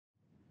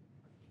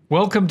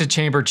Welcome to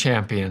Chamber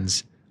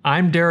Champions.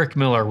 I'm Derek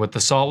Miller with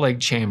the Salt Lake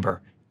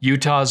Chamber,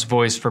 Utah's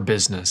voice for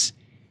business.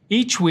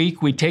 Each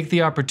week, we take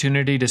the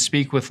opportunity to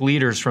speak with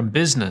leaders from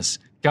business,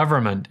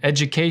 government,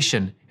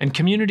 education, and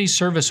community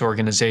service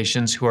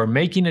organizations who are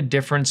making a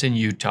difference in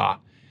Utah.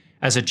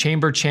 As a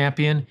Chamber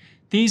Champion,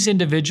 these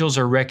individuals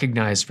are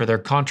recognized for their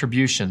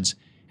contributions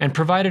and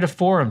provided a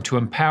forum to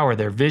empower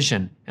their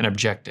vision and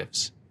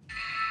objectives.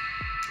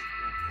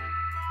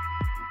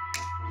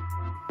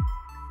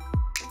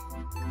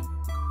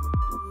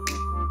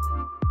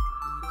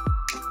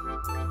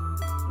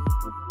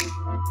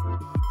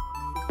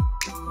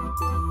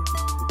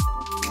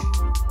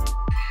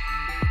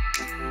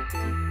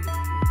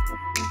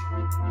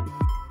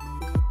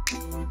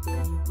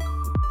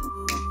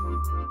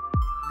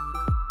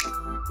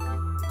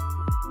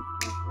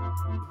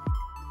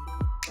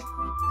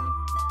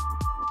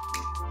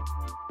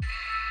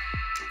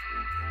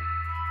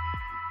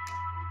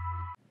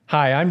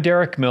 Hi, I'm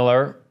Derek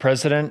Miller,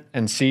 President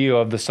and CEO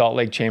of the Salt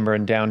Lake Chamber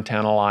and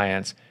Downtown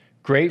Alliance.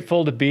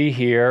 Grateful to be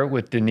here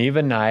with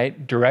Deneiva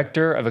Knight,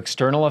 Director of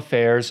External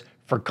Affairs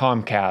for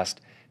Comcast.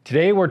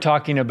 Today we're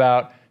talking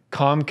about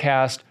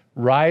Comcast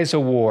RISE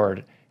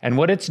Award and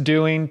what it's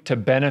doing to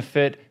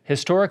benefit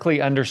historically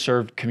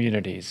underserved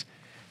communities.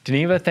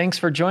 Deneiva, thanks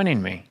for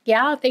joining me.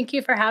 Yeah, thank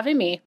you for having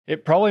me.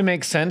 It probably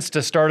makes sense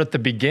to start at the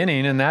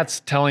beginning, and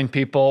that's telling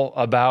people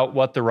about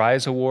what the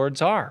RISE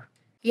Awards are.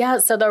 Yeah,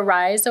 so the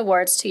RISE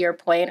Awards, to your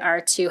point,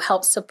 are to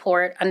help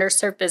support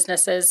underserved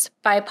businesses,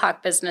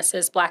 BIPOC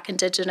businesses, Black,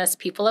 Indigenous,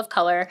 people of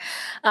color.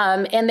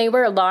 And they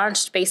were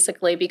launched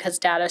basically because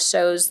data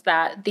shows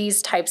that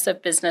these types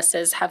of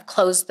businesses have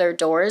closed their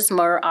doors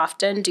more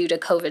often due to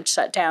COVID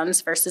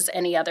shutdowns versus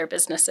any other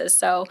businesses.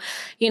 So,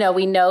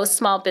 we know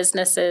small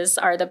businesses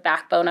are the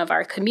backbone of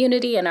our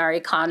community and our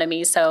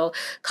economy. So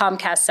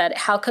Comcast said,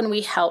 how can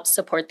we help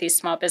support these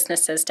small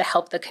businesses to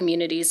help the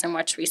communities in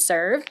which we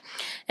serve?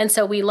 And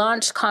so we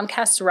launched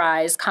Comcast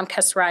RISE.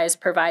 Comcast RISE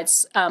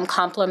provides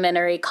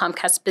complimentary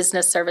Comcast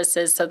business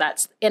services. So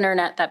that's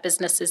internet that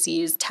businesses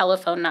use,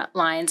 telephone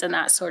lines, and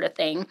that sort of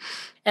thing.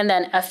 And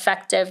then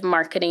effective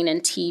marketing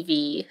and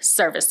TV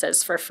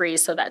services for free.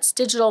 So that's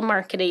digital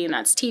marketing,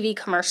 that's TV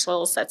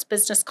commercials, that's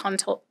business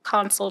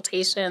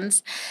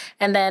consultations,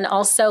 and then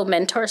also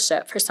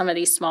mentorship for some of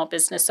these small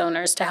business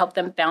owners to help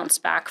them bounce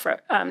back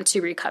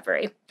to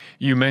recovery.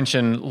 You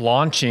mentioned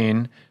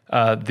launching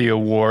the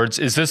awards.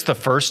 Is this the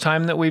first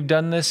time that we've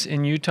done this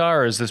in Utah,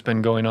 or has this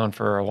been going on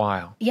for a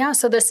while? Yeah,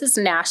 so this is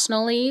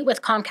nationally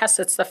with Comcast.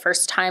 It's the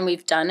first time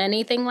we've done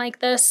anything like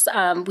this.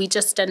 We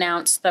just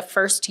announced the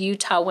first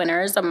Utah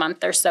winners a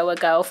month or so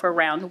ago for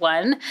round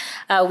one.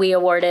 We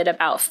awarded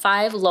about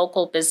 5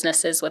 local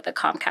businesses with the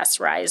Comcast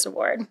RISE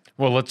Award.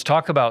 Well, let's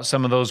talk about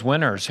some of those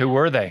winners. Who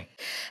were they?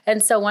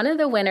 And so one of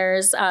the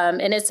winners,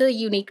 and it's a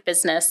unique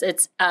business,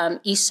 it's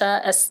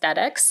Isha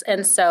Aesthetics.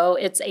 And so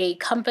it's a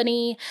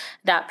company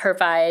that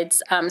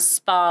provides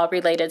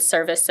spa-related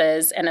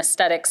services and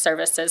aesthetic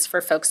services for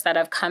folks that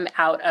have come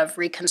out of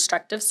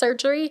reconstructive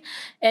surgery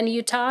in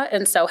Utah,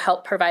 and so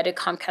help provided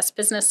Comcast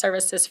business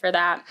services for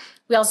that.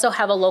 We also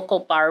have a local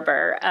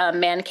barber,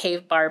 Man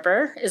Cave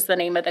Barber is the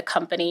name of the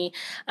company,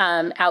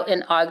 out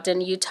in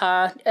Ogden,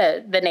 Utah.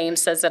 The name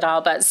says it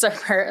all, but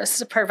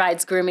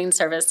provides grooming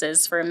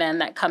services for men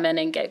that come in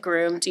and get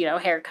groomed,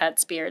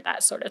 haircuts, beard,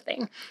 that sort of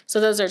thing. So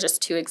those are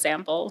just 2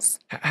 examples.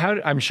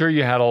 I'm sure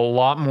you had a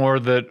lot more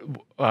that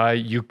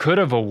you could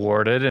have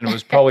awarded, and it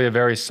was probably a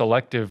very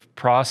selective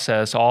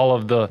process. All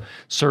of the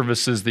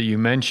services that you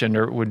mentioned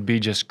would be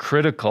just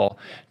critical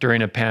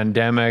during a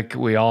pandemic.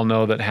 We all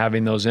know that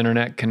having those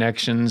internet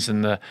connections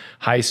and the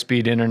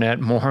high-speed internet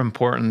more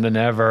important than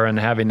ever, and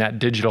having that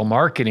digital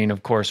marketing,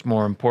 of course,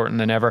 more important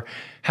than ever.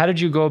 How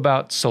did you go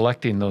about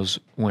selecting those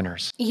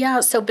winners? Yeah,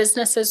 so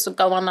businesses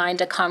go online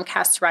to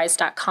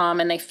ComcastRISE.com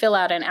and they fill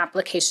out an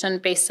application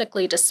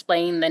basically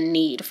displaying the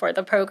need for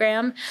the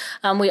program.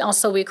 We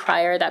also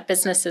require that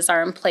businesses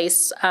are in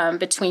place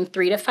between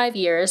 3 to 5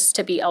 years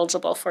to be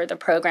eligible for the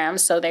program.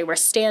 So they were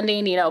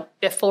standing,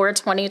 before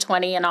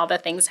 2020 and all the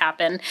things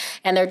happened,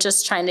 and they're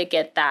just trying to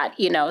get that,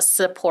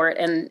 support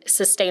and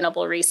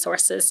sustainable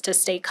resources to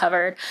stay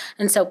covered.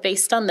 And so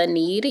based on the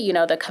need,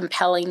 the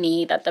compelling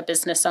need that the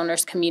business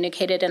owners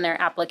communicated in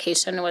their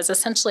application was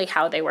essentially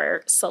how they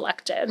were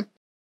selected.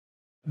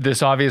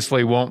 This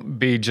obviously won't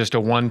be just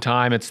a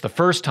one-time, it's the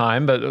first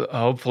time, but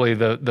hopefully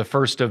the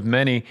first of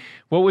many.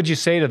 What would you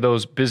say to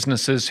those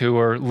businesses who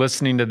are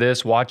listening to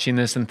this, watching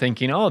this, and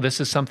thinking, oh,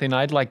 this is something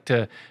I'd like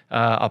to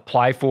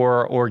apply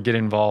for or get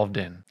involved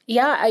in?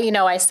 Yeah,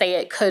 I say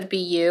it could be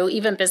you.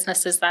 Even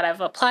businesses that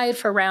have applied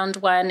for round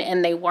one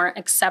and they weren't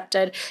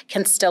accepted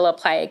can still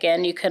apply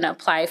again. You can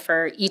apply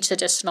for each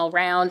additional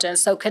round. And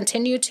so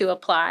continue to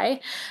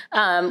apply.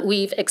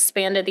 We've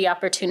expanded the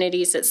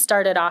opportunities. It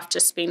started off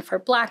just being for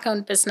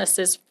Black-owned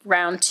businesses.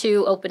 Round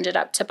 2 opened it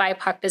up to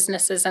BIPOC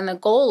businesses. And the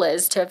goal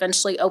is to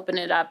eventually open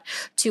it up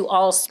to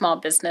all small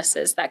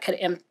businesses that could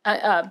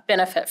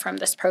benefit from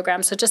this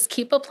program. So just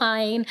keep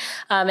applying.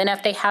 And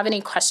if they have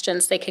any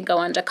questions, they can go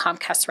on to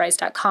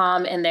ComcastRISE.com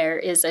comcastrise.com, and there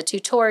is a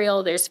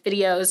tutorial, there's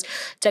videos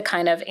to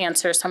kind of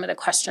answer some of the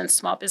questions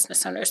small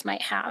business owners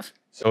might have.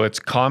 So it's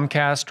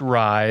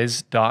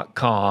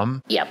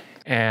comcastrise.com. Yep.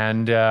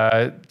 And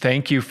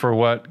thank you for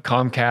what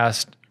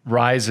Comcast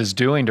RISE is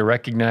doing to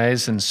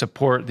recognize and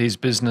support these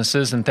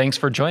businesses. And thanks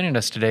for joining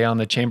us today on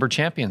the Chamber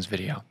Champions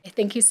video.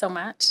 Thank you so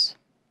much.